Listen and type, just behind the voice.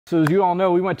So as you all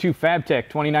know, we went to FabTech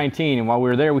 2019, and while we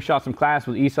were there, we shot some class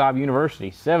with ESOB University,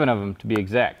 7 of them to be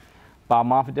exact. Bob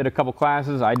Moffitt did a couple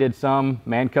classes, I did some,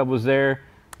 Man Cub was there,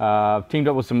 teamed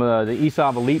up with some of the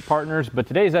ESOB elite partners. But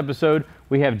today's episode,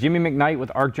 we have Jimmy Mcknight with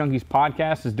Junkies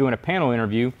Podcast is doing a panel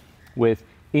interview with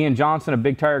Ian Johnson of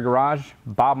Big Tire Garage,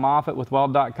 Bob Moffitt with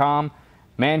Weld.com,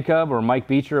 Man Cub or Mike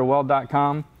Beecher of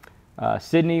Weld.com,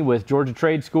 Sidni with Georgia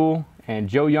Trade School, and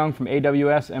Joe Young from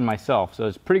AWS, and myself. So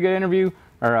it's a pretty good interview,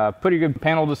 or a pretty good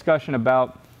panel discussion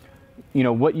about, you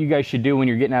know, what you guys should do when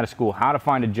you're getting out of school, how to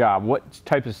find a job, what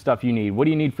type of stuff you need, what do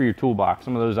you need for your toolbox,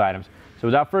 some of those items. So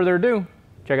without further ado,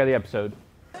 check out the episode.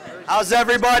 How's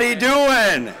everybody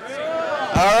doing?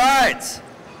 All right.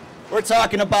 We're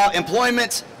talking about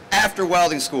employment after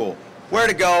welding school. Where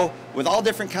to go with all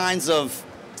different kinds of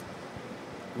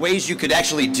ways you could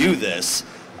actually do this.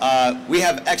 We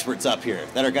have experts up here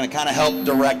that are going to kind of help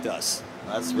direct us.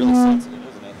 That's really sensitive,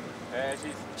 isn't it?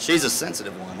 She's a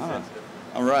sensitive one, huh? Sensitive.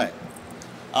 All right.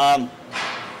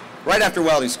 Right after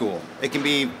welding school, it can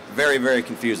be very, very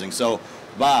confusing. So,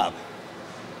 Bob,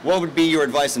 what would be your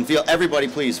advice? And everybody,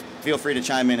 please feel free to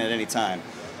chime in at any time.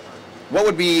 What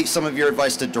would be some of your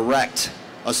advice to direct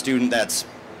a student that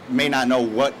may not know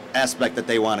what aspect that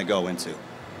they want to go into?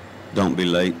 Don't be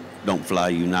late. Don't fly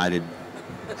United.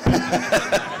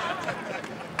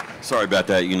 Sorry about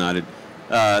that, United.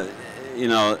 You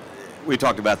know, we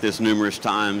talked about this numerous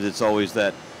times. It's always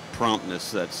that promptness,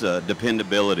 that's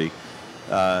dependability.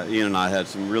 Ian and I had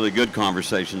some really good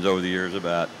conversations over the years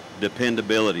about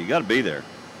dependability. You got to be there.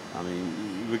 I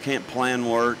mean, we can't plan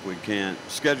work, we can't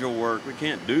schedule work, we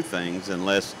can't do things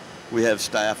unless we have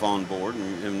staff on board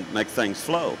and make things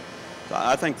flow. So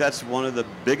I think that's one of the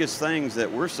biggest things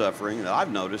that we're suffering, that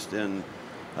I've noticed. And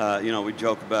you know, we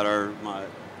joke about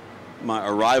my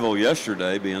arrival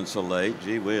yesterday being so late.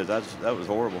 Gee whiz, that was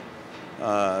horrible.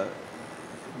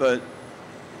 But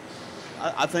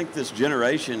I think this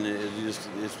generation is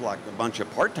it's like a bunch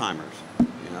of part-timers.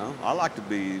 You know, I like to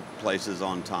be places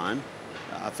on time.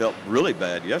 I felt really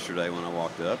bad yesterday when I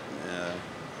walked up.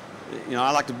 You know,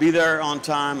 I like to be there on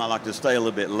time. I like to stay a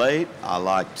little bit late. I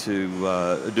like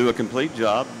to do a complete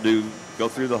job, go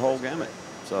through the whole gamut.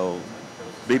 So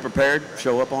be prepared,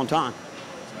 show up on time.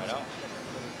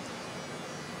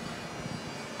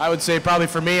 I would say probably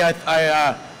for me,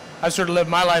 I sort of live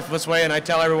my life this way, and I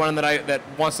tell everyone that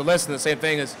wants to listen the same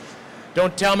thing is,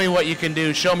 don't tell me what you can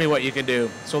do, show me what you can do.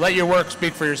 So let your work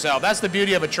speak for yourself. That's the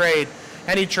beauty of a trade.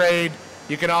 Any trade,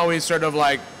 you can always sort of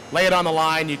like lay it on the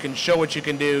line. You can show what you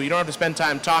can do. You don't have to spend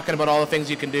time talking about all the things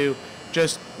you can do.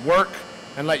 Just work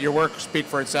and let your work speak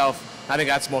for itself. I think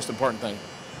that's the most important thing.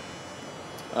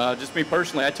 Just me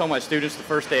personally, I tell my students the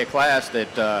first day of class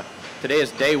that today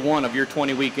is day 1 of your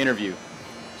 20-week interview.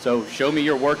 So show me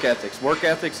your work ethics. Work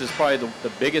ethics is probably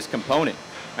the biggest component.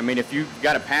 I mean, if you've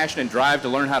got a passion and drive to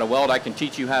learn how to weld, I can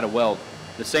teach you how to weld.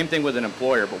 The same thing with an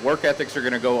employer, but work ethics are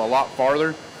going to go a lot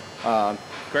farther.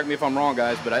 Correct me if I'm wrong,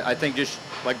 guys, but I think just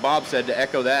like Bob said, to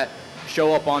echo that,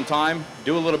 show up on time,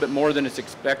 do a little bit more than is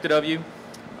expected of you,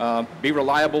 be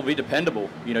reliable, be dependable.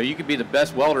 You know, you could be the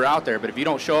best welder out there, but if you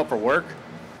don't show up for work,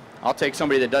 I'll take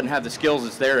somebody that doesn't have the skills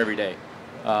that's there every day.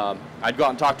 I'd go out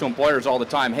and talk to employers all the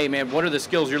time. Hey, man, what are the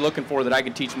skills you're looking for that I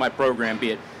can teach my program,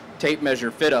 be it tape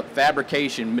measure, fit up,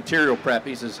 fabrication, material prep?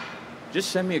 He says, just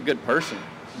send me a good person.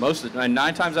 9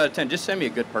 times out of 10, just send me a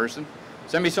good person.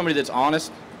 Send me somebody that's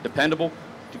honest, dependable,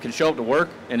 can show up to work,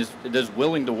 and is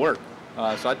willing to work.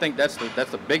 So I think that's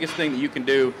the biggest thing that you can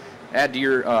do. Add to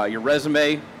your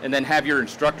resume, and then have your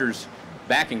instructors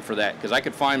backing for that. Because I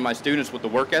could find my students with the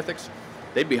work ethics,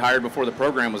 they'd be hired before the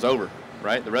program was over,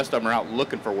 right? The rest of them are out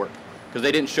looking for work because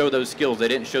they didn't show those skills. They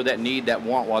didn't show that need, that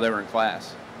want while they were in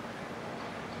class.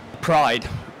 Pride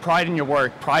in your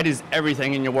work. Pride is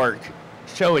everything in your work.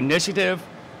 Show initiative.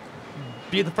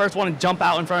 Be the first one to jump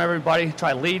out in front of everybody.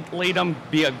 Try to lead them.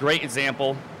 Be a great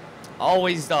example.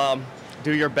 Always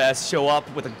do your best. Show up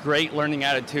with a great learning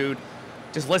attitude.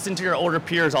 Just listen to your older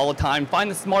peers all the time. Find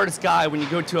the smartest guy when you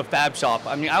go to a fab shop.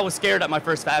 I mean, I was scared at my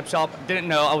first fab shop. Didn't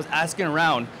know. I was asking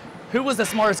around, who was the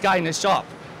smartest guy in this shop?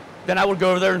 Then I would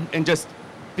go over there and just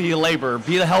be a laborer,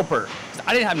 be the helper.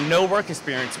 I didn't have no work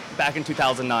experience back in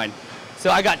 2009. So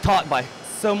I got taught by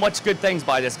so much good things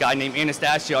by this guy named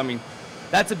Anastasio. I mean,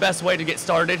 that's the best way to get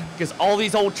started, because all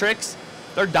these old tricks,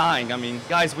 they're dying. I mean,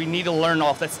 guys, we need to learn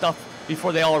off that stuff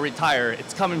before they all retire.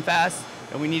 It's coming fast,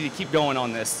 and we need to keep going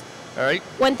on this. All right?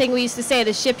 One thing we used to say at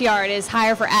the shipyard is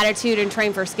hire for attitude and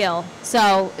train for skill.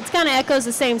 So it kind of echoes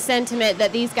the same sentiment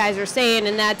that these guys are saying,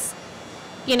 and that's,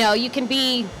 you know, you can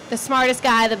be the smartest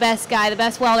guy, the best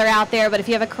welder out there, but if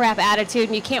you have a crap attitude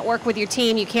and you can't work with your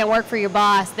team, you can't work for your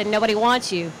boss, then nobody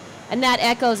wants you. And that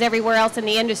echoes everywhere else in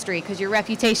the industry because your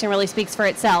reputation really speaks for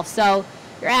itself. So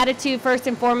your attitude first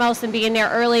and foremost and being there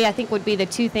early, I think would be the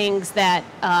two things that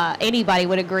anybody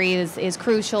would agree is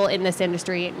crucial in this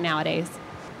industry nowadays.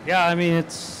 Yeah, I mean,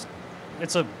 it's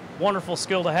a wonderful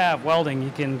skill to have, welding.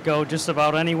 You can go just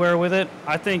about anywhere with it.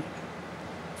 I think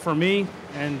for me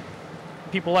and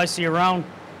people I see around,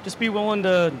 just be willing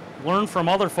to learn from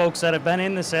other folks that have been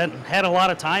in this and had a lot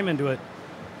of time into it,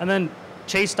 and then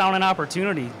chase down an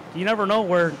opportunity. You never know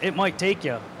where it might take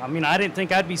you. I mean, I didn't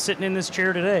think I'd be sitting in this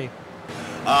chair today.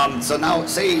 So now,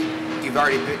 say you've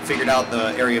already figured out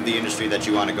the area of the industry that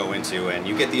you want to go into, and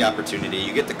you get the opportunity,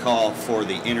 you get the call for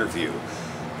the interview.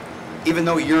 Even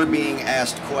though you're being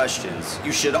asked questions,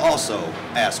 you should also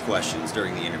ask questions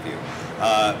during the interview.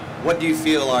 What do you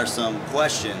feel are some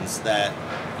questions that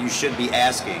you should be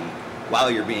asking while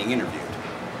you're being interviewed?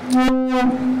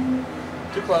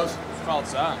 Too close. It's called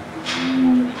sign.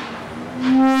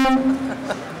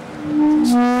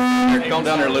 You're going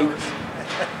down there, Luke.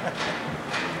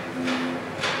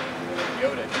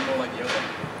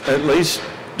 At least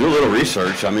do a little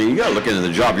research. I mean, you got to look into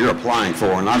the job you're applying for.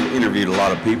 And I've interviewed a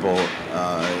lot of people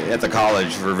at the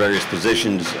college for various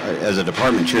positions. As a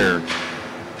department chair,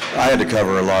 I had to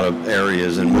cover a lot of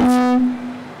areas and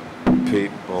move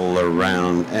people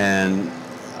around. And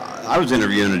I was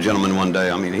interviewing a gentleman one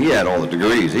day. I mean, he had all the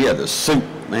degrees. He had the suit,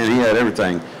 man. He had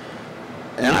everything.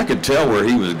 And I could tell where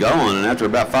he was going. And after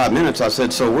about 5 minutes, I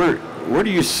said, so where do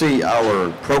you see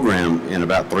our program in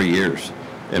about 3 years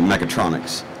in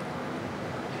mechatronics?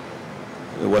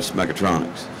 What's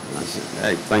mechatronics? And I said,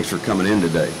 hey, thanks for coming in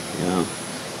today. You know,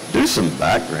 do some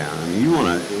background. I mean, you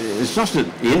want to, it's not just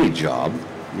any job,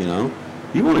 you know.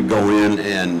 You want to go in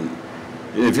and,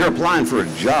 if you're applying for a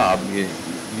job,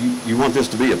 you want this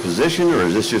to be a position, or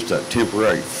is this just a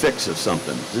temporary fix of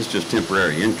something? Is this just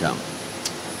temporary income?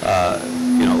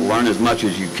 You know, learn as much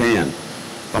as you can.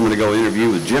 If I'm going to go interview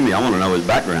with Jimmy, I want to know his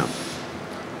background.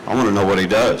 I want to know what he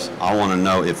does. I want to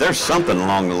know if there's something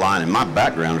along the line in my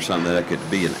background or something that could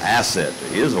be an asset to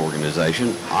his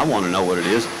organization. I want to know what it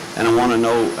is, and I want to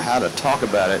know how to talk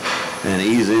about it and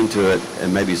ease into it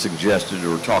and maybe suggest it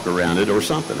or talk around it or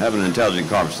something. Have an intelligent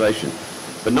conversation.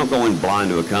 But don't go in blind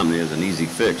to a company as an easy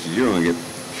fix. You're going to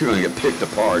get picked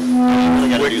apart. You really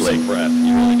got to do some prep.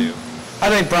 You really do. I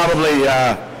think probably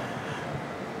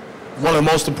one of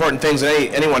the most important things that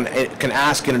anyone can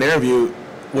ask in an interview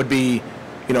would be,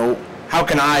 you know, how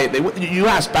can you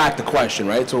ask back the question,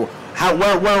 right? So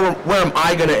where am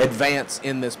I going to advance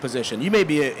in this position? You may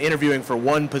be interviewing for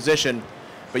one position,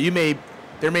 but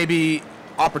there may be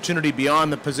opportunity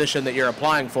beyond the position that you're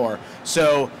applying for.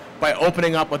 So by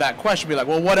opening up with that question, be like,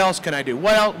 well, what else can I do?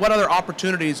 What other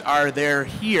opportunities are there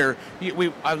here?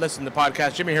 I listen to the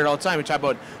podcast. Jimmy hear it all the time. We talk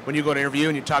about when you go to interview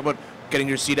and you talk about getting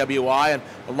your CWI, and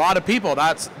a lot of people,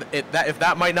 if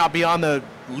that might not be on the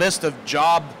list of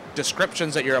job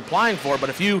descriptions that you're applying for, but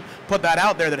if you put that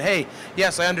out there that, hey,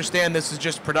 yes, I understand this is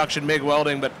just production MIG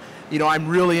welding, but you know, I'm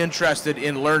really interested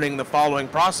in learning the following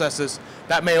processes,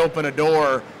 that may open a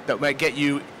door that might get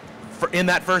you in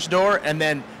that first door and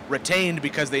then retained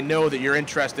because they know that you're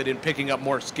interested in picking up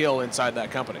more skill inside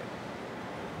that company.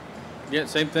 Yeah,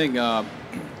 same thing. You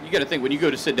got to think when you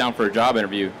go to sit down for a job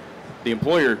interview, the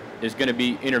employer is going to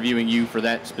be interviewing you for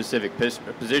that specific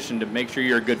position to make sure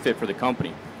you're a good fit for the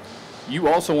company. You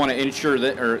also want to ensure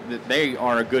that they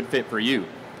are a good fit for you.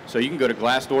 So you can go to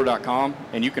Glassdoor.com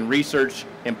and you can research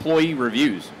employee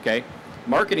reviews. Okay,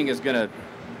 marketing is going to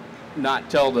not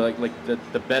tell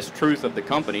the best truth of the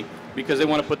company because they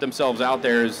want to put themselves out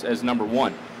there as number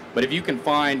one. But if you can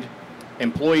find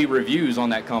employee reviews on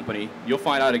that company, you'll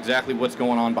find out exactly what's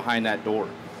going on behind that door.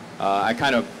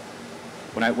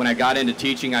 When I got into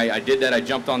teaching, I did that. I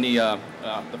jumped on the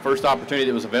first opportunity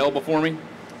that was available for me,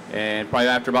 and probably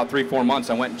after about 3-4 months,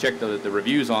 I went and checked the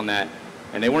reviews on that,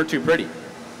 and they weren't too pretty.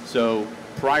 So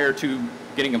prior to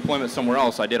getting employment somewhere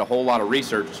else, I did a whole lot of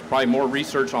research, probably more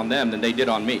research on them than they did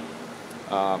on me.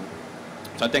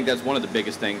 So I think that's one of the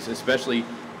biggest things, especially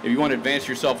if you want to advance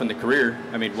yourself in the career.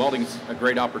 I mean, welding's a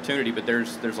great opportunity, but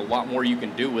there's a lot more you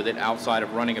can do with it outside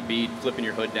of running a bead, flipping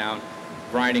your hood down,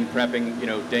 grinding, prepping, you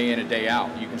know, day in and day out.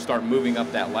 You can start moving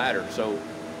up that ladder. So,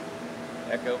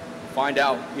 find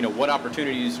out, you know, what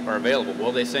opportunities are available.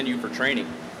 Will they send you for training?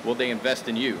 Will they invest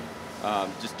in you?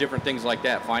 Just different things like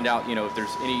that. Find out, you know, if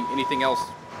there's anything else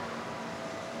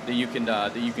that you can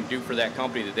do for that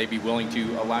company that they'd be willing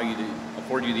to allow you to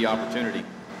afford you the opportunity.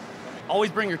 Always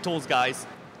bring your tools, guys,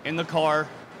 in the car.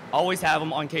 Always have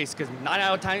them on case, because 9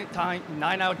 out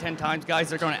of 10 times,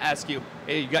 guys are going to ask you,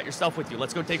 hey, you got your stuff with you,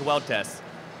 let's go take a weld test.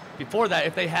 Before that,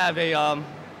 if they have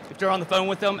if they're on the phone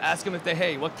with them, ask them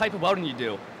hey, what type of welding you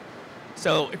do?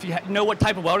 So if you know what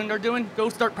type of welding they're doing, go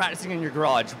start practicing in your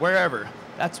garage, wherever.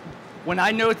 That's when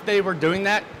I know that they were doing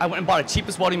that, I went and bought the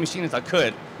cheapest welding machine as I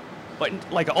could, but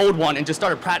like an old one, and just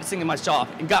started practicing in my shop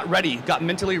and got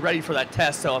mentally ready for that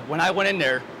test. So when I went in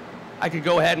there, I could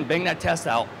go ahead and bang that test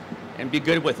out and be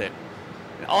good with it.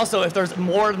 And also, if there's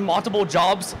multiple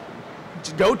jobs,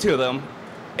 go to them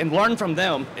and learn from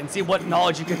them and see what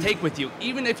knowledge you can take with you.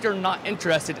 Even if you're not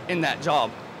interested in that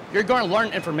job, you're going to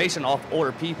learn information off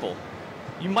older people.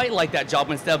 You might like that job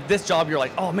instead of this job. You're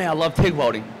like, oh man, I love TIG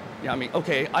welding. You know what I mean?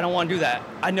 Okay, I don't want to do that.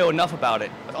 I know enough about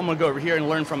it. I'm going to go over here and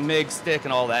learn from MIG, stick,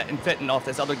 and all that, and fitting off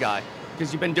this other guy,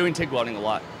 because you've been doing TIG welding a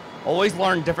lot. Always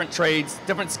learn different trades,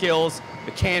 different skills,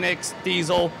 mechanics,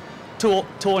 diesel, tool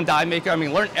and die maker. I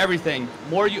mean, learn everything.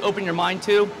 More you open your mind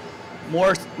to,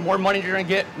 more money you're going to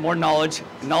get, more knowledge.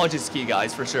 Knowledge is key,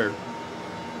 guys, for sure.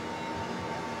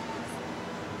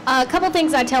 A couple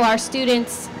things I tell our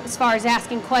students as far as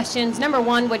asking questions. Number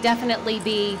one would definitely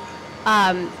be,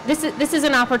 this is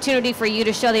an opportunity for you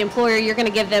to show the employer you're going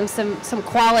to give them some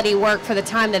quality work for the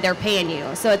time that they're paying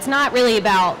you. So it's not really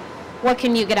about what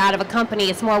can you get out of a company,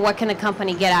 it's more what can the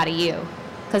company get out of you.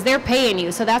 Because they're paying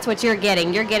you, so that's what you're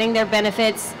getting. You're getting their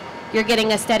benefits, you're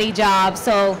getting a steady job,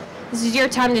 so this is your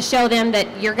time to show them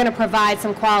that you're going to provide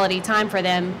some quality time for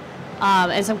them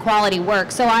and some quality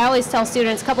work. So I always tell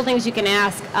students a couple things you can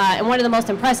ask, and one of the most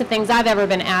impressive things I've ever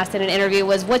been asked in an interview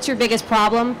was, what's your biggest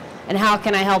problem and how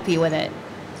can I help you with it?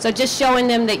 So just showing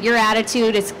them that your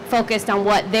attitude is focused on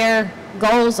what their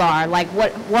goals are, like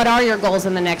what are your goals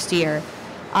in the next year?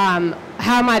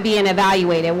 How am I being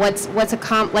evaluated? What's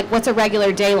a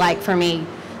regular day like for me?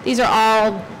 These are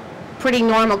all pretty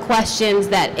normal questions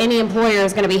that any employer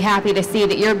is going to be happy to see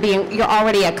that you're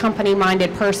already a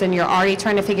company-minded person. You're already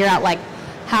trying to figure out, like,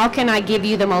 how can I give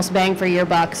you the most bang for your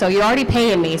buck? So you're already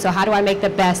paying me, so how do I make the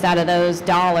best out of those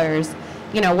dollars?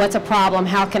 You know, what's a problem?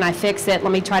 How can I fix it?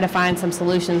 Let me try to find some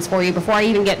solutions for you before I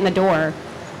even get in the door.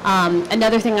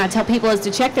 Another thing I tell people is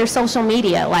to check their social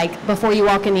media, like, before you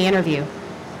walk in the interview,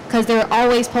 because they're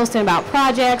always posting about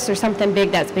projects or something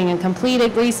big that's being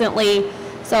completed recently.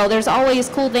 So there's always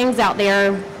cool things out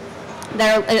there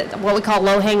that are what we call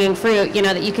low-hanging fruit, you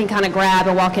know, that you can kind of grab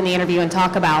and walk in the interview and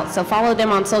talk about. So follow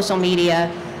them on social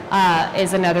media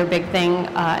is another big thing,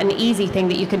 an easy thing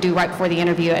that you can do right before the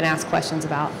interview and ask questions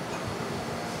about.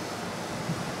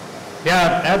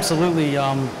 Yeah, absolutely.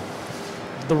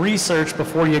 The research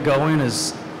before you go in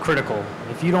is critical.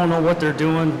 If you don't know what they're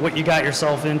doing, what you got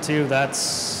yourself into,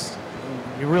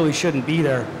 you really shouldn't be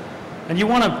there. And you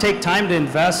want to take time to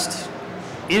invest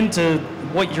into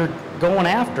what you're going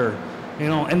after, you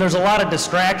know, and there's a lot of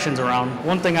distractions around.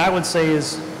 One thing I would say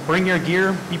is bring your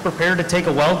gear, be prepared to take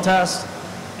a weld test,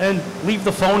 and leave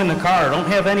the phone in the car. Don't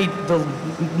have the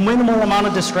minimal amount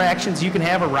of distractions you can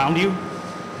have around you,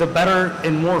 the better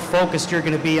and more focused you're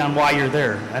going to be on why you're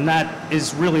there. And that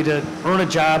is really to earn a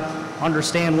job,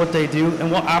 understand what they do, and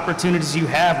what opportunities you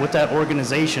have with that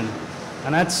organization.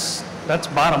 And that's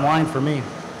bottom line for me.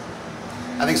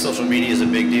 I think social media is a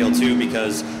big deal too,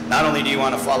 because not only do you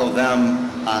want to follow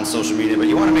them on social media, but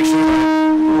you want to make sure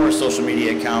that your social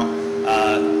media account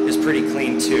is pretty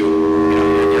clean too. You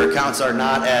know, your accounts are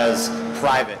not as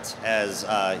private as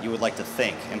you would like to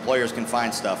think. Employers can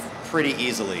find stuff pretty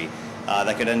easily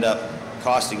that could end up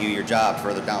costing you your job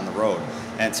further down the road.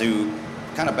 And to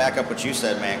kind of back up what you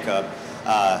said, Man Cub,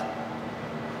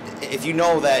 if you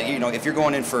know that, you know, if you're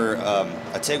going in for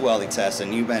a TIG welding test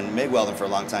and you've been MIG welding for a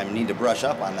long time, you need to brush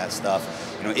up on that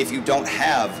stuff. You know, if you don't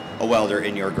have a welder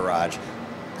in your garage,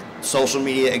 social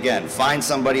media, again, find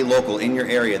somebody local in your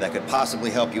area that could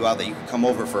possibly help you out, that you could come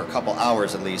over for a couple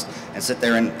hours at least and sit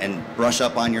there and brush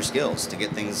up on your skills to get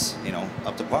things, you know,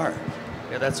 up to par.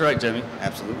 Yeah, that's right, Jimmy.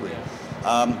 Absolutely.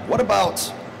 What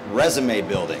about resume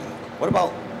building? What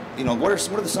about, you know, what are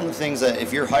some of the things that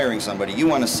if you're hiring somebody you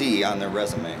want to see on their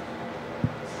resume?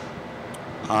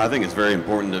 I think it's very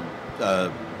important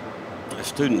that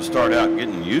students start out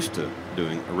getting used to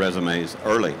doing resumes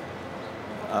early.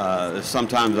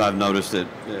 Sometimes I've noticed that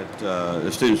the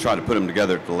students try to put them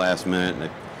together at the last minute, and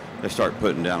they start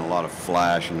putting down a lot of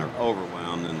flash, and they're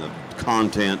overwhelmed, and the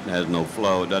content has no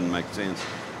flow. It doesn't make sense.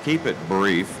 Keep it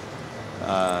brief.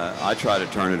 I try to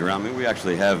turn it around. I mean, we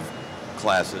actually have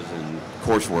classes and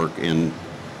coursework in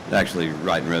actually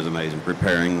writing resumes and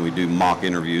preparing. We do mock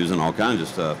interviews and all kinds of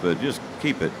stuff, but just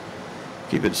keep it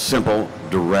simple,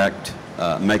 direct,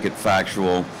 make it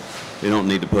factual. You don't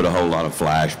need to put a whole lot of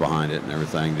flash behind it and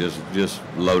everything. Just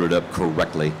load it up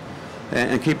correctly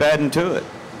and keep adding to it.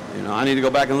 You know, I need to go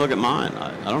back and look at mine.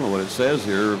 I don't know what it says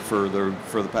here for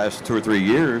the past 2 or 3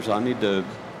 years. I need to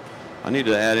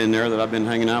add in there that I've been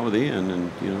hanging out with Ian,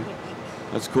 and you know.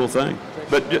 That's a cool thing.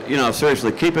 But, you know,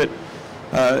 seriously, keep it,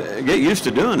 get used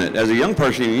to doing it. As a young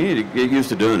person, you need to get used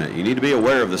to doing it. You need to be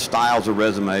aware of the styles of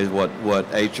resumes, what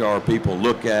HR people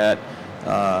look at,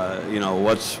 you know,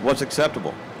 what's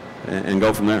acceptable, and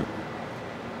go from there.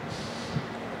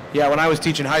 Yeah, when I was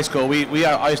teaching high school,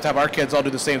 I used to have our kids all do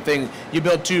the same thing.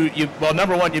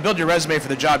 Number one, you build your resume for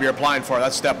the job you're applying for.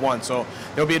 That's step one. So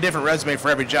there'll be a different resume for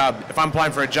every job. If I'm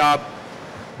applying for a job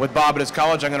with Bob at his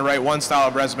college, I'm going to write one style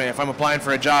of resume. If I'm applying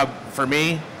for a job for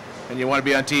me, and you want to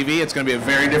be on TV, it's going to be a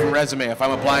very different resume. If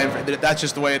I'm applying for, that's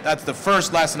just the way. That's the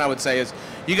first lesson I would say is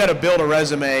you got to build a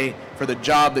resume for the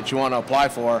job that you want to apply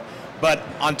for. But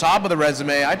on top of the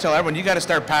resume, I tell everyone, you got to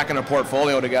start packing a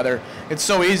portfolio together. It's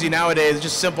so easy nowadays. It's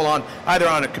just simple either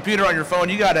on a computer or on your phone.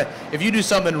 You got to, if you do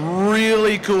something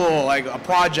really cool, like a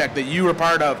project that you were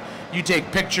part of, you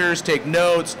take pictures, take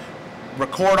notes,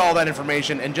 record all that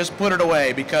information, and just put it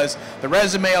away, because the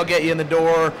resume will get you in the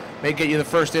door, may get you the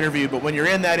first interview. But when you're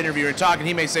in that interview and talking,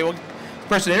 he may say, well, the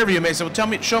person interviewing may say,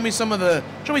 well, show me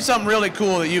something really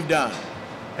cool that you've done.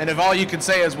 And if all you can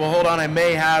say is, well, hold on, I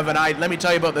may have, let me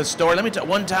tell you about this story.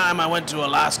 One time I went to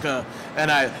Alaska, and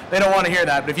they don't want to hear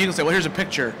that. But if you can say, well, here's a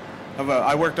picture of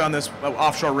I worked on this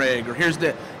offshore rig, or here's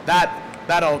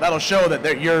that'll show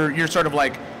that you're sort of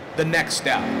like the next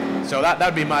step. So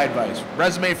that'd be my advice.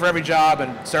 Resume for every job,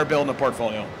 and start building a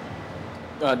portfolio.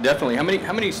 Definitely.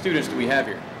 How many students do we have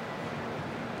here?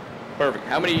 Perfect.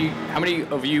 How many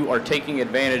of you are taking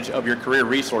advantage of your Career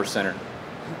Resource Center?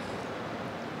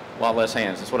 A lot less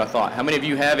hands. That's what I thought. How many of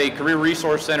you have a Career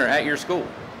Resource Center at your school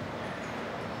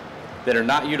that are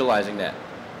not utilizing that?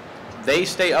 They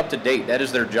stay up to date. That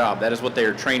is their job. That is what they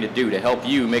are trained to do, to help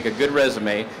you make a good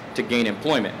resume to gain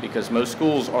employment, because most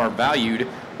schools are valued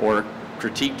or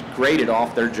graded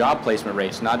off their job placement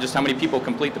rates, not just how many people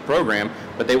complete the program,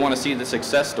 but they want to see the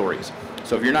success stories.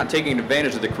 So if you're not taking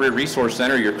advantage of the Career Resource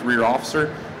Center, your career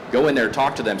officer, go in there,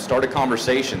 talk to them, start a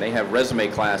conversation. They have resume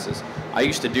classes. I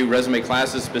used to do resume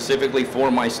classes specifically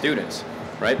for my students,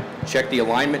 right? Check the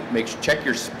alignment, check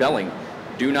your spelling.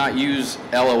 Do not use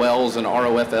LOLs and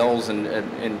ROFLs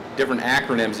and different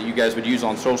acronyms that you guys would use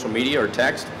on social media or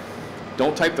text.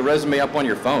 Don't type the resume up on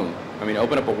your phone. I mean,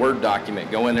 open up a Word document,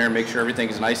 go in there and make sure everything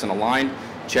is nice and aligned.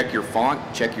 Check your font,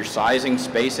 check your sizing,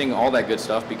 spacing, all that good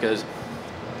stuff, because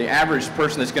the average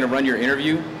person that's going to run your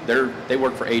interview, they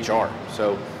work for HR.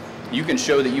 So you can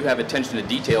show that you have attention to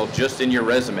detail just in your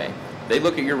resume. They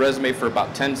look at your resume for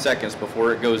about 10 seconds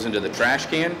before it goes into the trash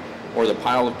can or the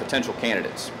pile of potential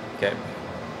candidates, okay?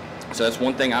 So that's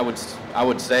one thing I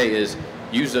would say is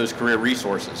use those career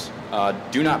resources.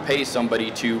 Do not pay somebody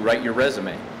to write your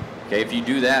resume, okay? If you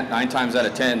do that, 9 times out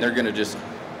of 10, they're gonna just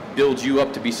build you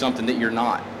up to be something that you're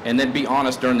not. And then be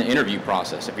honest during the interview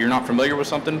process. If you're not familiar with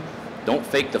something, don't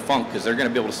fake the funk, because they're gonna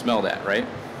be able to smell that, right?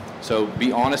 So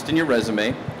be honest in your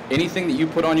resume. Anything that you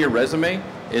put on your resume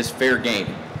is fair game,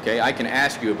 okay? I can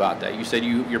ask you about that. You said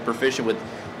you're proficient with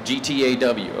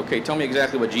GTAW. Okay, tell me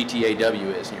exactly what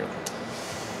GTAW is. And you're like,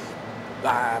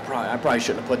 I probably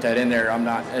shouldn't have put that in there. I'm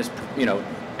not as,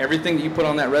 everything that you put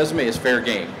on that resume is fair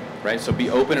game, right? So be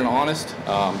open and honest.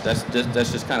 That's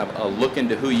just kind of a look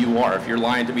into who you are. If you're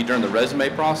lying to me during the resume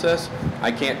process,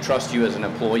 I can't trust you as an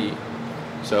employee.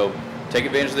 So take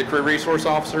advantage of the career resource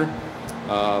officer.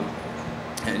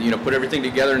 And put everything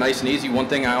together nice and easy. One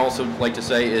thing I also like to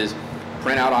say is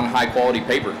print out on high quality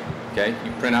paper, okay?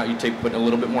 You print out, put a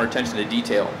little bit more attention to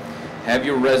detail. Have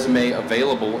your resume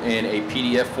available in a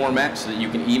PDF format so that you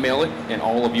can email it, and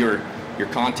all of your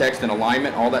context and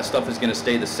alignment, all that stuff is gonna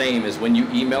stay the same as when you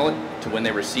email it to when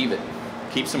they receive it.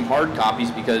 Keep some hard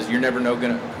copies, because you never know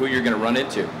who you're gonna run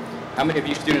into. How many of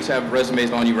you students have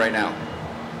resumes on you right now?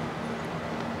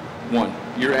 One.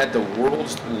 You're at the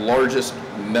world's largest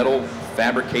metal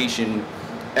fabrication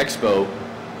expo,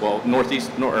 well,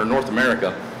 North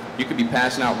America. You could be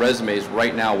passing out resumes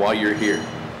right now while you're here,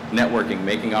 networking,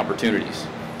 making opportunities.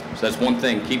 So that's one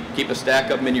thing. Keep a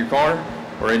stack of them in your car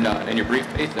or in your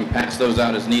briefcase, and pass those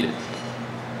out as needed.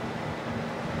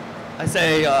 I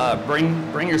say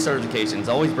bring your certifications.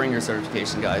 Always bring your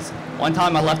certification, guys. One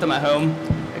time I left them at home.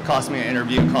 It cost me an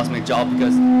interview, it cost me a job,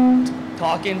 because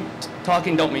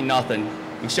talking don't mean nothing.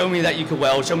 You show me that you could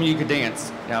weld, show me you could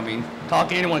dance.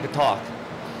 Talking, anyone could talk.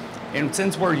 And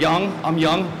since we're young, I'm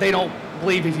young, they don't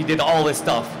believe if you did all this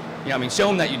stuff. Show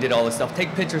them that you did all this stuff.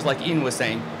 Take pictures like Ian was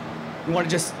saying. You want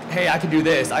to just, hey, I could do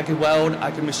this, I could weld,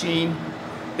 I could machine.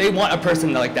 They want a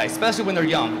person like that, especially when they're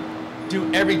young.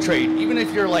 Do every trade, even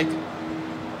if you're like,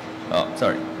 oh,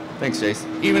 sorry, thanks, Jace.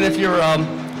 Even if you're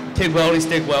TIG welding,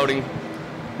 stick welding,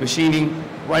 machining,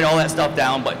 write all that stuff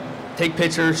down, but take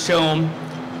pictures, show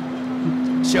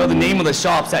them. Show the name of the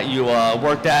shops that you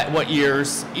worked at, what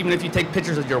years. Even if you take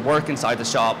pictures of your work inside the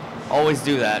shop, always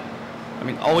do that. I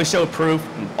mean, always show proof,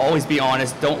 and always be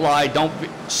honest. Don't lie, don't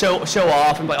show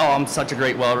off and be like, oh, I'm such a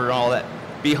great welder and all that.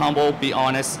 Be humble, be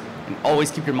honest, and always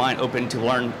keep your mind open to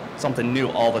learn something new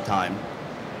all the time.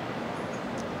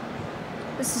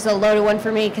 This is a loaded one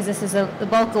for me because this is the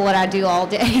bulk of what I do all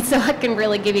day, so I can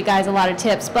really give you guys a lot of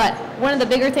tips. But one of the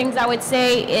bigger things I would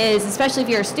say is, especially if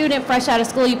you're a student fresh out of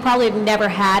school, you probably have never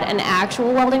had an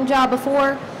actual welding job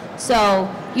before.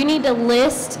 So you need to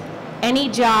list any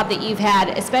job that you've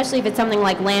had, especially if it's something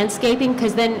like landscaping,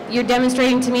 because then you're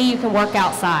demonstrating to me you can work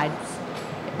outside,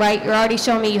 right? You're already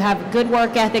showing me you have good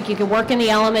work ethic, you can work in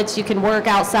the elements, you can work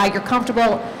outside, you're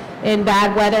comfortable in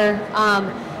bad weather.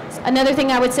 Another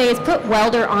thing I would say is put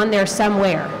welder on there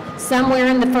somewhere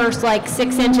in the first like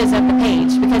 6 inches of the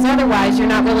page, because otherwise you're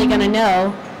not really going to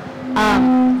know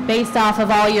based off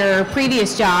of all your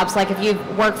previous jobs. Like if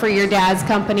you've worked for your dad's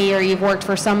company or you've worked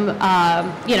for some,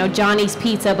 Johnny's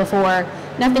Pizza before,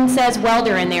 nothing says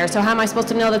welder in there. So how am I supposed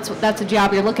to know that's a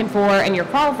job you're looking for and you're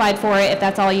qualified for it if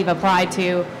that's all you've applied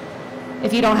to,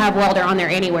 if you don't have welder on there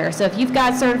anywhere? So if you've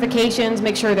got certifications,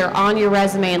 make sure they're on your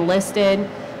resume and listed.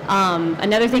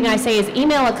 Another thing I say is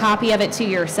email a copy of it to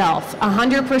yourself.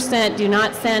 100% do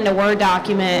not send a Word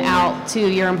document out to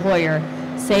your employer.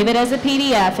 Save it as a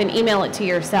PDF and email it to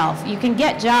yourself. You can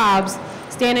get jobs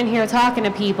standing here talking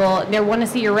to people. They want to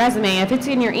see your resume. If it's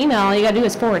in your email, all you got to do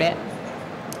is forward it.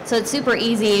 So it's super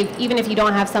easy. Even if you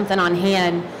don't have something on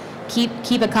hand,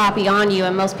 keep a copy on you.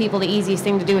 And most people, the easiest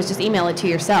thing to do is just email it to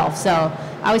yourself. So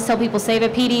I always tell people, save a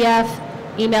PDF,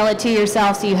 email it to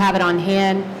yourself so you have it on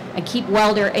hand. And keep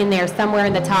welder in there somewhere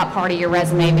in the top part of your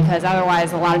resume, because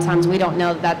otherwise a lot of times we don't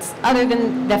know that's, other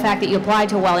than the fact that you applied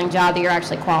to a welding job, that you're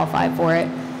actually qualified for it,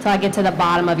 until I get to the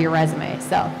bottom of your resume.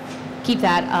 So keep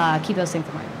those things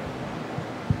in mind.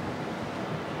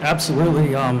 Absolutely.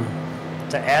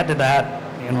 To add to that,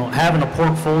 having a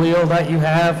portfolio that you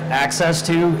have access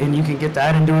to, and you can get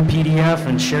that into a PDF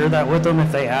and share that with them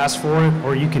if they ask for it,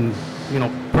 or you can,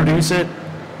 produce it.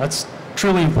 That's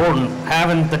truly important.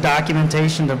 Having the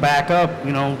documentation to back up,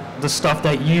 the stuff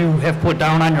that you have put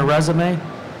down on your resume.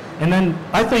 And then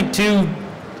I think too,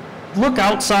 look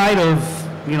outside of,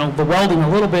 the welding a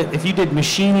little bit. If you did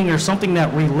machining or something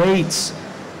that relates,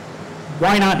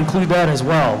 why not include that as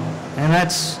well? And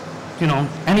that's,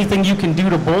 anything you can do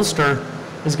to bolster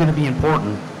is going to be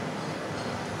important.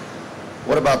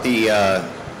 What about the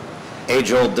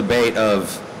age-old debate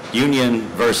of union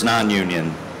versus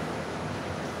non-union?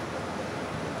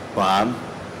 Bob?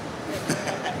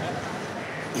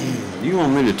 You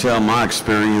want me to tell my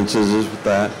experiences with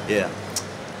that? Yeah.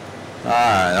 All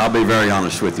right, I'll be very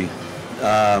honest with you.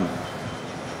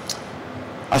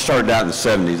 I started out in the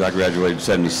 70s. I graduated in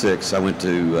 76. I went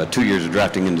to 2 years of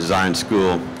drafting and design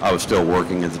school. I was still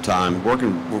working at the time,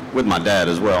 working with my dad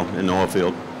as well in the oil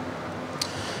field.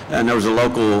 And there was a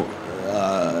local,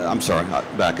 I'll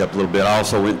back up a little bit. I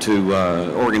also went to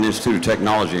Oregon Institute of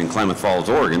Technology in Klamath Falls,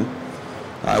 Oregon.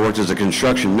 I worked as a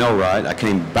construction millwright. I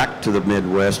came back to the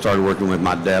Midwest, started working with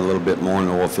my dad a little bit more in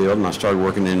the oil field, and I started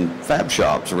working in fab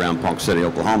shops around Ponca City,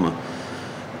 Oklahoma.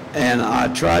 And I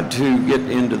tried to get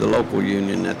into the local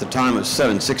union. At the time, it was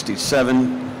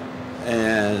 767,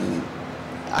 and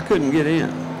I couldn't get in.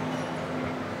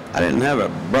 I didn't have a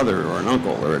brother or an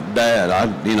uncle or a dad. I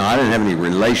didn't have any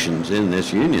relations in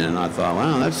this union, and I thought,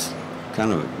 well, that's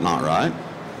kind of not right.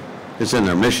 It's in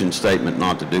their mission statement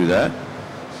not to do that.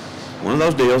 One of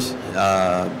those deals,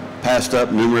 passed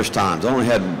up numerous times. I only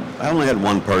had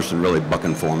one person really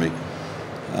bucking for me,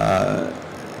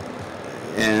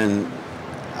 and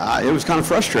it was kind of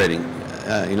frustrating.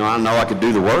 I know I could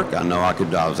do the work. I know I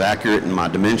was accurate in my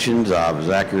dimensions. I was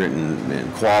accurate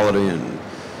in quality, and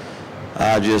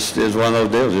it was one of those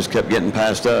deals. Just kept getting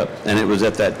passed up, and it was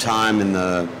at that time in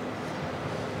the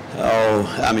I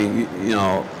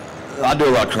do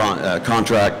a lot of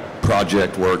contract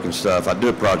project work and stuff. I do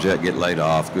a project, get laid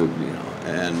off,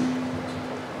 and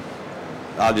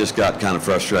I just got kind of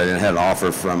frustrated. I had an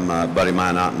offer from a buddy of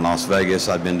mine out in Las Vegas.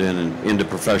 I'd been into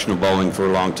professional bowling for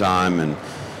a long time, and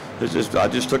I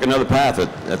just took another path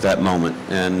at that moment.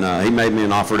 And he made me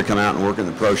an offer to come out and work in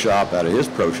the pro shop out of his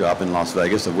pro shop in Las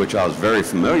Vegas, of which I was very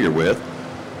familiar with.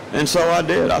 And so I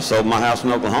did. I sold my house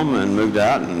in Oklahoma and moved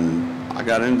out, and I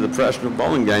got into the professional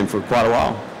bowling game for quite a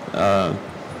while.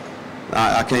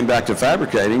 I came back to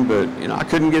fabricating, but I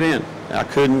couldn't get in.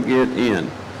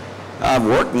 I've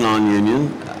worked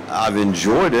non-union. I've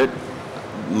enjoyed it.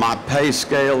 My pay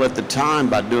scale at the time,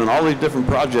 by doing all these different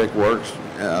project works,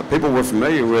 people were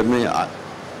familiar with me. I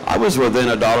was within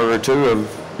 $1 or $2 of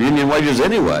union wages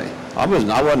anyway. I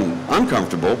wasn't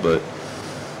uncomfortable, but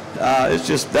it's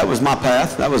just, that was my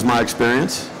path, that was my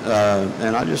experience,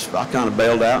 and I kind of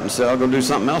bailed out and said I'll go do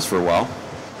something else for a while.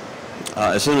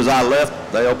 As soon as I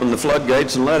left, they opened the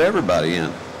floodgates and let everybody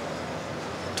in.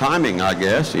 Timing, I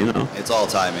guess, you know. It's all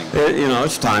timing.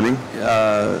 It's timing.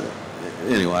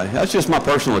 Anyway, that's just my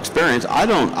personal experience.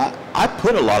 I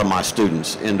put a lot of my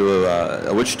students into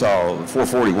a Wichita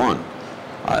 441.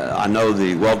 I know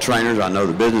the weld trainers, I know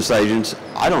the business agents.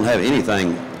 I don't have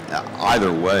anything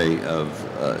either way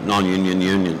of non-union,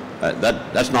 union.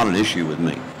 That's not an issue with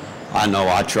me. I know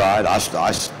I tried. I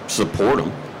support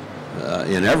them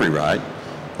in every right.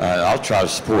 I'll try to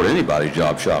support anybody's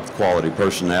job shop with quality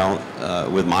personnel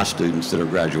with my students that are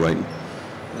graduating.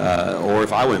 Or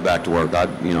if I went back to work,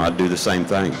 I'd do the same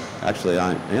thing. Actually,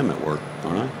 I am at work,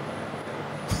 aren't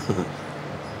I?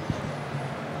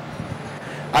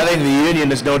 I think the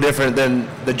union is no different than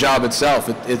the job itself.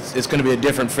 It's going to be a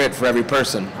different fit for every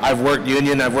person. I've worked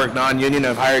union, I've worked non-union,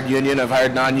 I've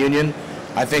hired non-union.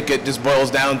 I think it just boils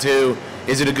down to,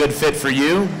 is it a good fit for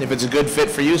you? If it's a good fit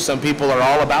for you, some people are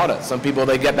all about it. Some people,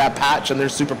 they get that patch and they're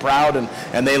super proud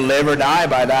and they live or die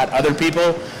by that. Other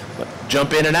people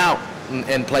jump in and out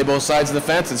and play both sides of the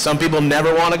fence, and some people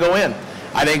never want to go in.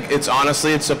 I think it's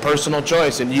a personal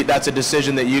choice, and that's a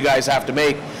decision that you guys have to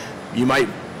make. You might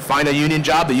find a union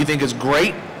job that you think is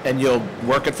great and you'll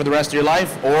work it for the rest of your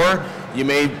life, or you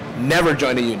may never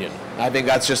join a union. I think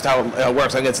that's just how it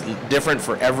works. I think it's different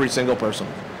for every single person.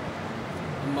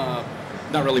 I'm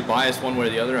not really biased one way or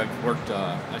the other. I've worked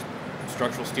a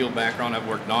structural steel background. I've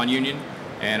worked non-union,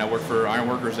 and I worked for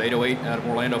Ironworkers 808 out of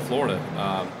Orlando, Florida.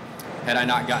 Had I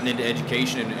not gotten into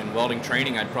education and welding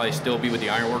training, I'd probably still be with the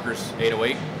Ironworkers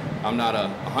 808. I'm not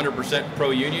 100%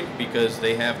 pro-union because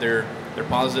they have their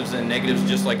positives and negatives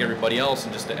just like everybody else.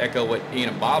 And just to echo what Ian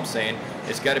and Bob's saying,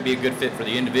 it's got to be a good fit for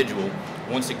the individual.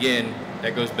 Once again,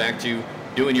 that goes back to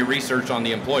doing your research on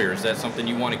the employer. Is that something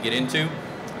you want to get into?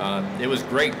 It was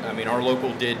great. I mean, our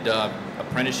local did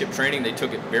apprenticeship training. They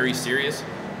took it very serious.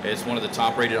 It's one of the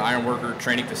top-rated ironworker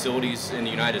training facilities in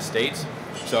the United States.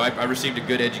 So I received a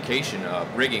good education,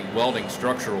 rigging, welding,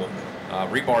 structural,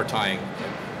 rebar tying.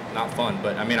 Not fun,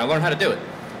 but I mean, I learned how to do it.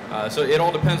 So it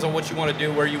all depends on what you want to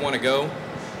do, where you want to go.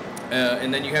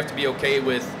 And then you have to be okay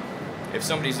with, if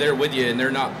somebody's there with you and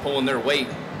they're not pulling their weight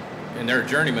and they're a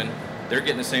journeyman, they're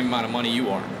getting the same amount of money you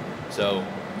are. So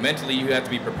mentally you have to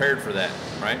be prepared for that,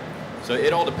 right? So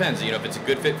it all depends, if it's a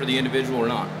good fit for the individual or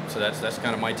not. So that's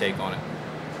kind of my take on it.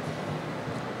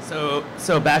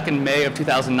 So back in May of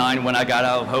 2009 when I got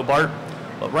out of Hobart,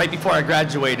 but right before I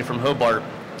graduated from Hobart,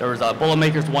 there was a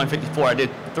Boilermakers 154. I did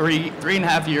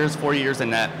 3.5 years, 4 years in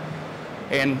that.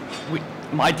 And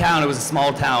my town, it was a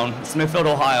small town, Smithfield,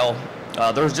 Ohio.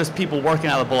 There was just people working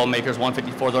out of the Boilermakers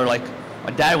 154. They're like,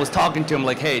 my dad was talking to him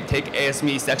like, hey, take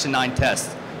ASME Section 9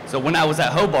 test. So when I was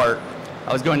at Hobart,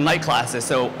 I was going to night classes.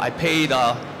 So I paid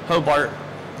Hobart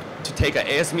to take an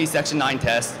ASME Section 9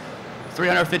 test,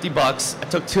 $350. I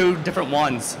took 2 different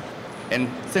ones. And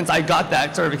since I got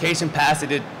that certification passed, I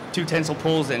did 2 tensile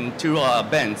pulls and 2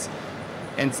 bends.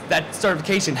 And that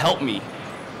certification helped me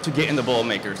to get in the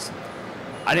Boilermakers.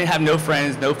 I didn't have no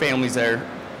friends, no families there,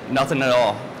 nothing at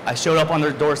all. I showed up on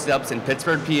their doorsteps in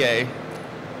Pittsburgh, PA,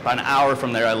 about an hour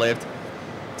from there I lived.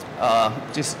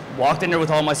 Just walked in there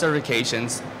with all my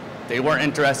certifications. They weren't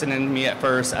interested in me at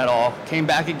first at all. Came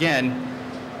back again.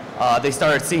 They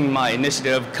started seeing my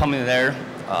initiative coming there.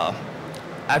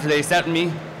 After they accepted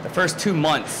me, the first 2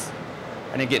 months,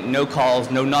 I didn't get no calls,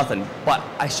 no nothing. But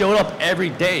I showed up every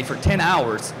day for 10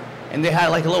 hours, and they had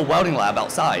like a little welding lab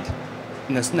outside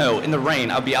in the snow, in the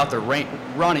rain. I'd be out there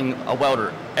running a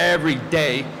welder every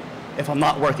day if I'm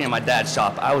not working at my dad's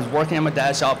shop. I was working at my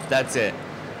dad's shop, that's it.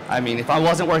 I mean, if I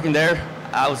wasn't working there,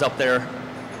 I was up there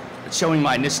showing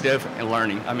my initiative and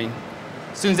learning. I mean,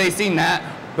 as soon as they seen that,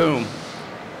 boom.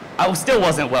 I still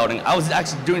wasn't welding. I was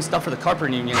actually doing stuff for the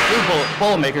carpenter union, through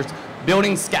Boilermakers,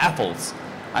 building scaffolds.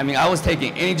 I mean, I was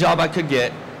taking any job I could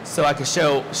get so I could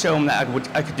show them that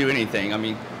I could do anything. I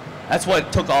mean, that's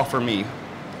what took off for me.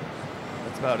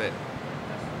 That's about it.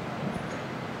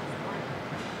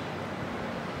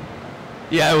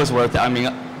 Yeah, it was worth it. I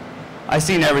mean, I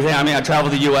seen everything. I mean, I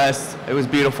traveled the U.S. It was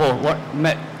beautiful.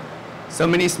 Met so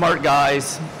many smart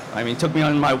guys. I mean, took me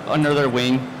under their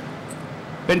wing.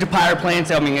 Been to power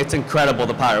plants. I mean, it's incredible,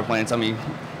 the power plants. I mean,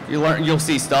 you'll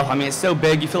see stuff. I mean, it's so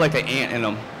big, you feel like an ant in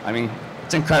them. I mean,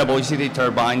 it's incredible. You see the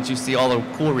turbines, you see all the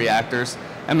cool reactors.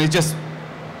 I mean, it's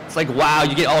like, wow,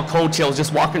 you get all cold chills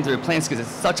just walking through the plants because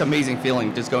it's such an amazing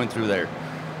feeling just going through there.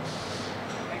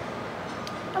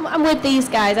 I'm with these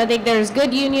guys. I think there's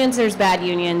good unions, there's bad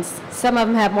unions. Some of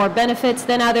them have more benefits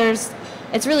than others.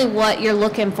 It's really what you're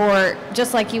looking for,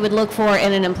 just like you would look for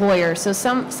in an employer. So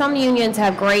some unions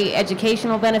have great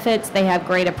educational benefits. They have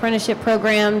great apprenticeship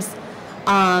programs,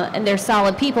 and they're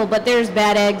solid people. But there's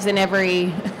bad eggs in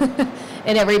every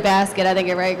in every basket. I think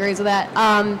everybody agrees with that.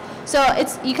 So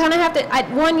you kind of have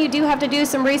to, you do have to do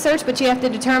some research, but you have to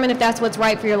determine if that's what's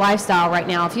right for your lifestyle right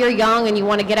now. If you're young and you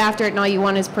want to get after it and all you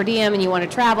want is per diem and you want to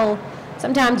travel,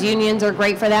 sometimes unions are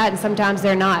great for that and sometimes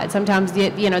they're not. Sometimes,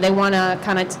 they want to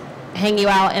kind of hang you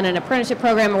out in an apprenticeship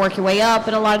program and work your way up,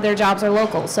 and a lot of their jobs are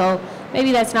local. So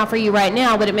maybe that's not for you right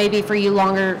now, but it may be for you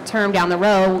longer term down the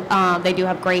road. They do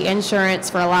have great insurance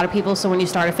for a lot of people, so when you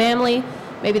start a family,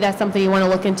 maybe that's something you want to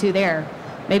look into there.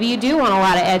 Maybe you do want a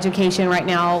lot of education right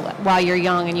now while you're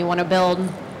young and you want to build.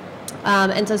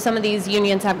 And so some of these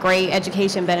unions have great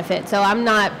education benefits. So I'm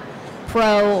not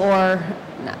pro or,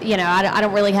 I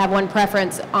don't really have one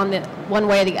preference on the one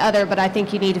way or the other, but I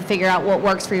think you need to figure out what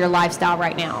works for your lifestyle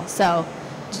right now. So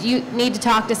you need to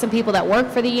talk to some people that work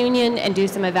for the union and do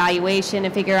some evaluation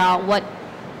and figure out what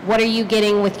are you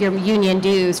getting with your union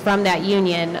dues from that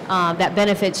union that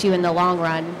benefits you in the long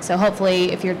run. So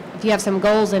hopefully if you have some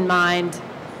goals in mind,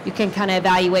 you can kind of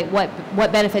evaluate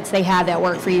what benefits they have that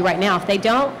work for you right now. If they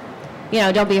don't,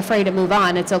 don't be afraid to move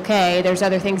on. It's okay. There's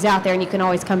other things out there and you can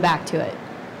always come back to it.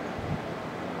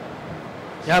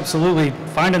 Yeah, absolutely.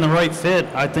 Finding the right fit,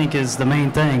 I think, is the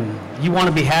main thing. You want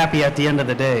to be happy at the end of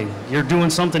the day. You're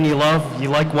doing something you love. You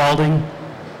like welding.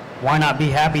 Why not be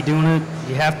happy doing it?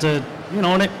 You have to,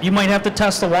 you might have to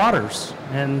test the waters.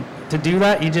 And to do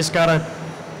that, you just got to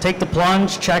take the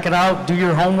plunge, check it out, do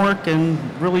your homework, and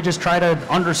really just try to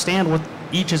understand what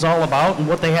each is all about and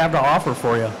what they have to offer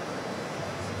for you.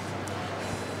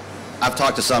 I've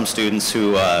talked to some students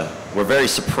who were very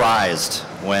surprised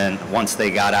once they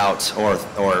got out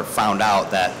or found out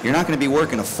that you're not going to be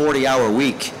working a 40-hour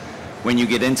week when you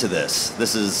get into this.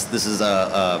 This is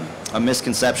a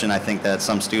misconception I think that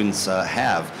some students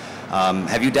have.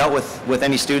 Have you dealt with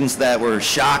any students that were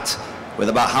shocked with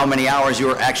about how many hours you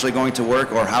were actually going to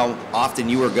work or how often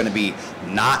you were going to be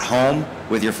not home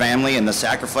with your family and the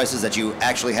sacrifices that you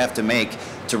actually have to make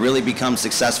to really become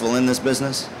successful in this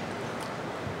business?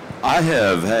 I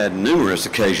have had numerous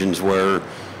occasions where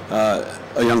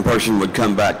a young person would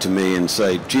come back to me and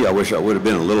say, gee, I wish I would have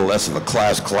been a little less of a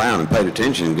class clown and paid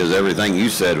attention because everything you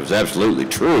said was absolutely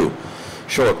true.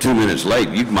 Show up 2 minutes late,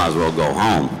 you might as well go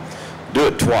home. Do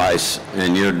it twice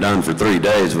and you're done for 3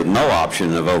 days with no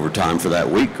option of overtime for that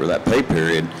week or that pay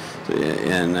period.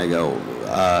 And they go,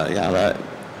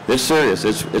 it's serious.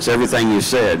 It's everything you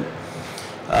said.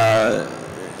 I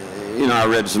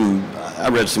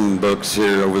read some books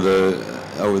here over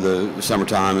the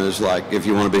summertime. It's like, if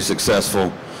you want to be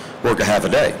successful, work a half a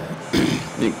day.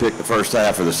 You can pick the first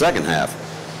half or the second half,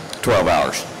 12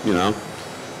 hours,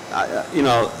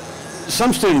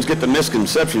 Some students get the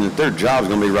misconception that their job's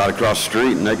going to be right across the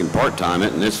street and they can part-time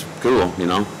it and it's cool,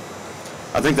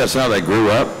 I think that's how they grew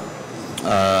up.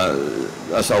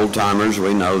 Us old-timers,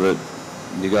 we know that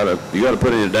you got to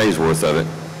put in a day's worth of it.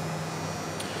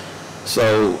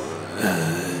 So,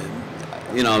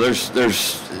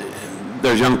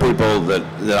 there's young people that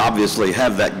obviously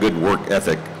have that good work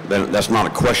ethic. That's not a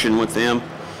question with them.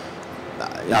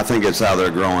 I think it's how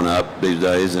they're growing up these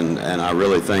days, and I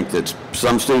really think that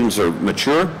some students are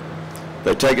mature.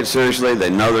 They take it seriously. They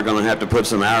know they're going to have to put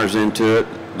some hours into it.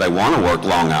 They want to work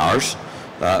long hours.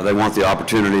 They want the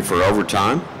opportunity for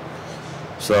overtime.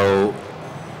 So,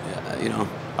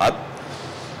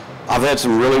 I've had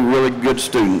some really, really good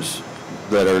students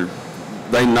that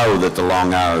they know that the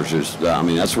long hours is,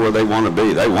 that's where they want to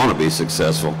be. They want to be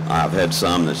successful. I've had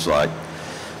some that's like,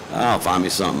 I'll find me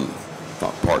something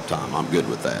part-time. I'm good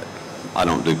with that. I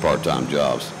don't do part-time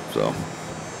jobs, so.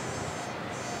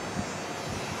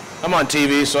 I'm on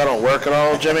TV, so I don't work at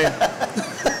all, Jimmy. No,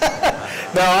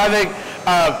 I think,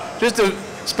 just to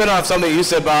spin off something you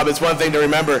said, Bob, it's one thing to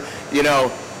remember, and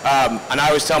I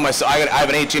always tell myself, I have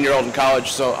an 18-year-old in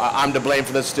college, so I'm to blame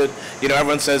for this.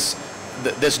 Everyone says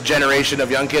this generation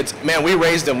of young kids, man, we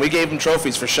raised them. We gave them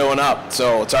trophies for showing up,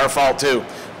 so it's our fault too.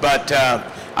 But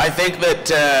I think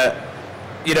that,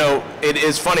 it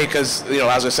is funny because,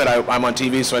 as I said, I'm on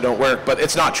TV, so I don't work, but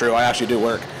it's not true. I actually do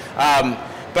work.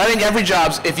 But I think every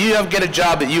job, if you get a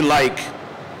job that you like,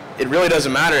 it really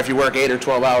doesn't matter if you work 8 or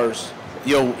 12 hours.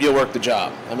 You'll work the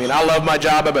job. I love my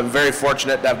job. I've been very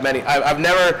fortunate to have many. I've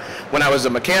never, when I was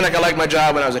a mechanic, I liked my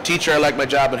job. When I was a teacher, I liked my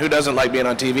job. And who doesn't like being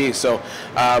on TV? So,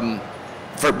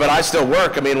 but I still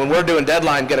work. When we're doing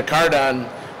deadline, get a car done,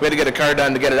 we had to get a car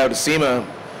done to get it out to SEMA.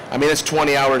 It's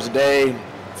 20 hours a day,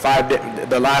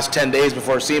 the last 10 days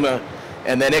before SEMA,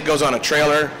 and then it goes on a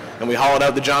trailer, and we haul it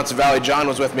out to Johnson Valley. John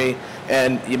was with me,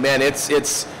 And man,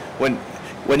 it's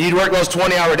when you work those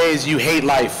 20-hour days, you hate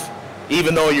life,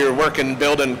 even though you're working,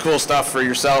 building cool stuff for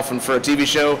yourself and for a TV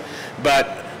show.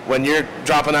 But when you're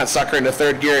dropping that sucker into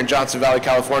third gear in Johnson Valley,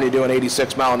 California, doing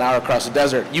 86 mile an hour across the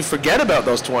desert, you forget about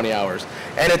those 20 hours.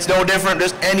 And it's no different,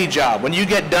 just any job. When you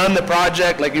get done the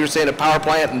project, like you were saying, a power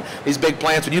plant and these big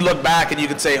plants, when you look back and you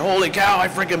can say, holy cow, I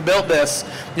freaking built this,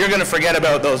 you're going to forget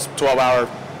about those 12-hour,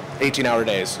 18-hour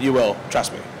days. You will,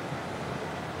 trust me.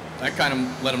 I kind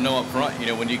of let them know up front,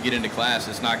 when you get into class,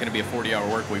 it's not going to be a 40-hour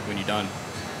work week when you're done.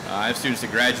 I have students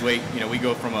that graduate, we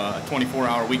go from a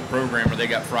 24-hour week program where they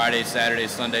got Fridays,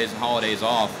 Saturdays, Sundays, and holidays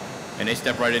off, and they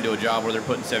step right into a job where they're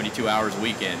putting 72 hours a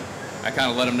week in. I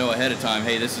kind of let them know ahead of time,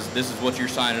 hey, this is what you're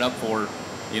signing up for.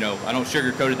 I don't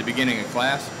sugarcoat at the beginning of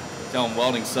class. Tell them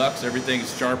welding sucks,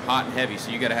 everything's sharp, hot, and heavy,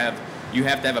 so you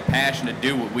have to have a passion to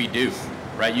do what we do,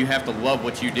 right? You have to love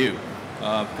what you do.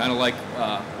 Kind of like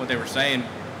what they were saying,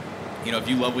 if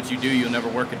you love what you do, you'll never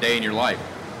work a day in your life.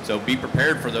 So be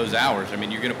prepared for those hours. I mean,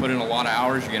 you're going to put in a lot of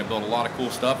hours. You're going to build a lot of cool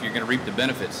stuff. You're going to reap the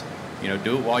benefits.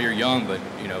 Do it while you're young, but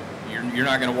you're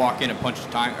not going to walk in and punch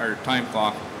the time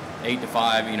clock 8 to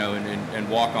 5, and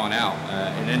walk on out.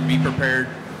 And then be prepared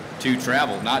to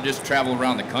travel, not just travel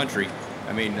around the country.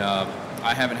 I mean,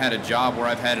 I haven't had a job where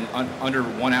I've had an under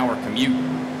 1 hour commute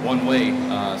one way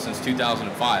since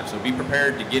 2005. So be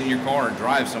prepared to get in your car and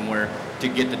drive somewhere to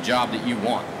get the job that you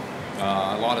want.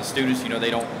 A lot of students, they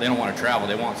don't want to travel.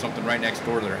 They want something right next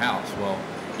door to their house. Well,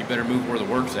 you better move where the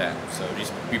work's at. So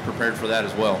just be prepared for that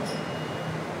as well.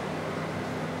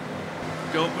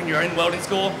 Go when you're in welding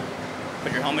school,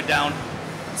 put your helmet down,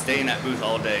 stay in that booth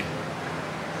all day.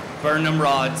 Burn them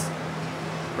rods,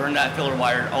 burn that filler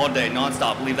wire all day,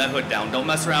 nonstop. Leave that hood down. Don't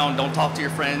mess around. Don't talk to your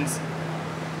friends.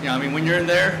 When you're in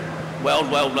there,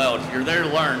 weld, weld, weld. You're there to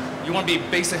learn. You want to be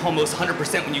basically almost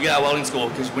 100% when you get out of welding school,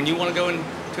 because when you want to go into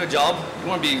a job, you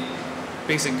want to be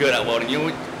basically good at welding. You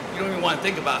don't even want to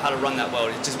think about how to run that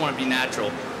weld. You just want to be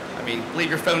natural. I mean, leave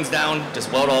your phones down,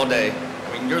 just weld all day.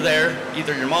 I mean, you're there.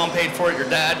 Either your mom paid for it, your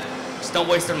dad. Just don't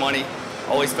waste their money.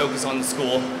 Always focus on the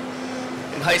school.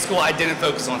 In high school, I didn't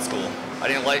focus on school. I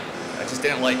just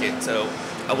didn't like it. So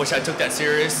I wish I took that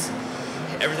serious.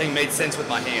 Everything made sense with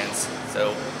my hands.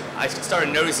 So I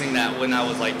started noticing that when I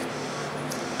was like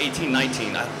 18,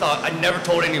 19. I never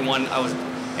told anyone I was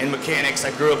in mechanics.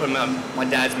 I grew up in my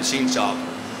dad's machine shop.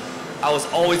 I was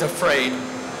always afraid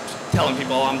telling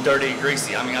people, oh, I'm dirty and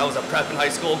greasy. I mean, I was a prep in high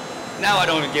school. Now I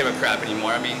don't even give a crap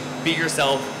anymore. I mean, be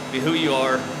yourself, be who you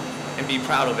are, and be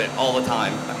proud of it all the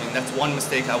time. I mean, that's one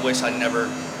mistake I wish I never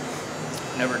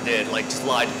did. Like, just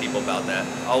lie to people about that.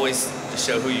 Always just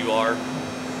show who you are.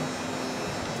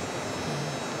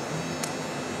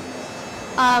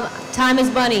 Time is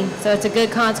money, so it's a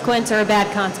good consequence or a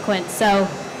bad consequence. So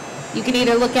you can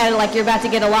either look at it like you're about to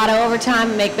get a lot of overtime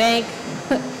and make bank,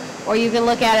 or you can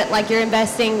look at it like you're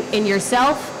investing in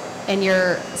yourself and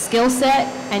your skill set,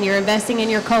 and you're investing in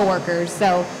your coworkers.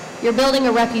 So you're building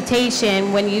a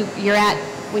reputation when you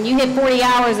hit 40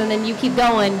 hours and then you keep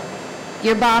going,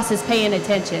 your boss is paying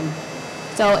attention.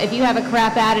 So if you have a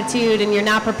crap attitude and you're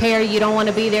not prepared, you don't want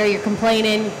to be there, you're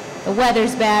complaining, the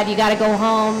weather's bad, you got to go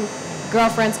home,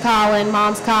 girlfriend's calling,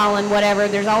 mom's calling, whatever,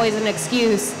 there's always an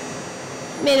excuse.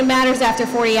 I mean, it matters after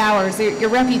 40 hours. Your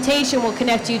reputation will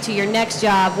connect you to your next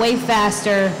job way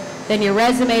faster than your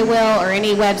resume will, or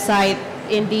any website,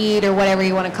 Indeed, or whatever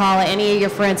you want to call it. Any of your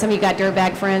friends, some of you got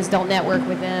dirtbag friends, don't network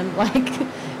with them.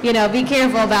 Be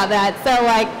careful about that.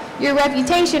 So your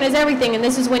reputation is everything, and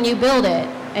this is when you build it.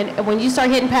 And when you start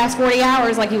hitting past 40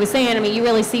 hours, like he was saying, I mean, you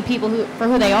really see people for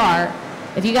who they are.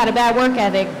 If you got a bad work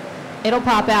ethic, it'll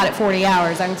pop out at 40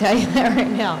 hours, I can tell you that right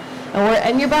now.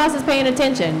 And your boss is paying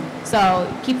attention,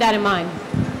 so keep that in mind.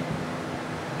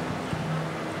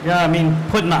 Yeah, I mean,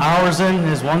 putting the hours in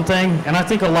is one thing, and I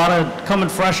think a lot of coming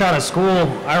fresh out of school,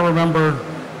 I remember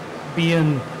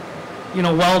being,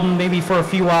 welding maybe for a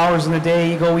few hours in the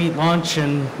day, you go eat lunch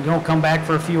and you don't come back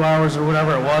for a few hours or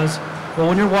whatever it was. But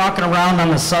when you're walking around on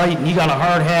the site and you got a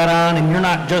hard hat on and you're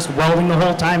not just welding the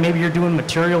whole time, maybe you're doing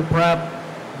material prep,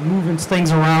 moving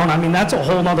things around. I mean, that's a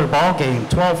whole nother ball game.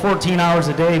 12, 14 hours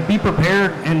a day. Be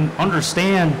prepared and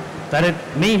understand that it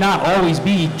may not always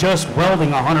be just welding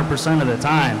 100% of the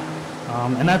time.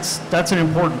 And that's an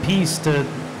important piece to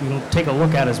take a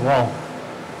look at as well.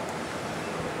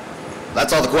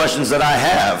 That's all the questions that I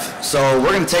have. So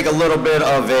we're going to take a little bit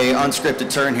of a unscripted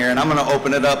turn here, and I'm going to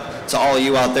open it up to all of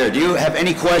you out there. Do you have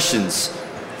any questions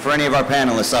for any of our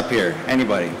panelists up here?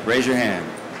 Anybody? Raise your hand.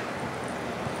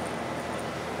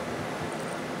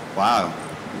 Wow,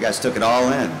 you guys took it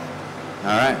all in.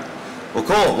 All right. Well,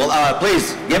 cool. Well,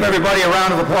 please give everybody a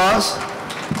round of applause.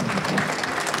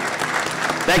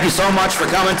 Thank you so much for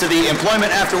coming to the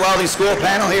Employment After Welding School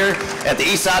panel here at the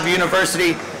ESOP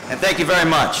University, and thank you very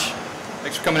much.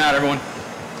 Thanks for coming out, everyone.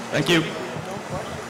 Thank you.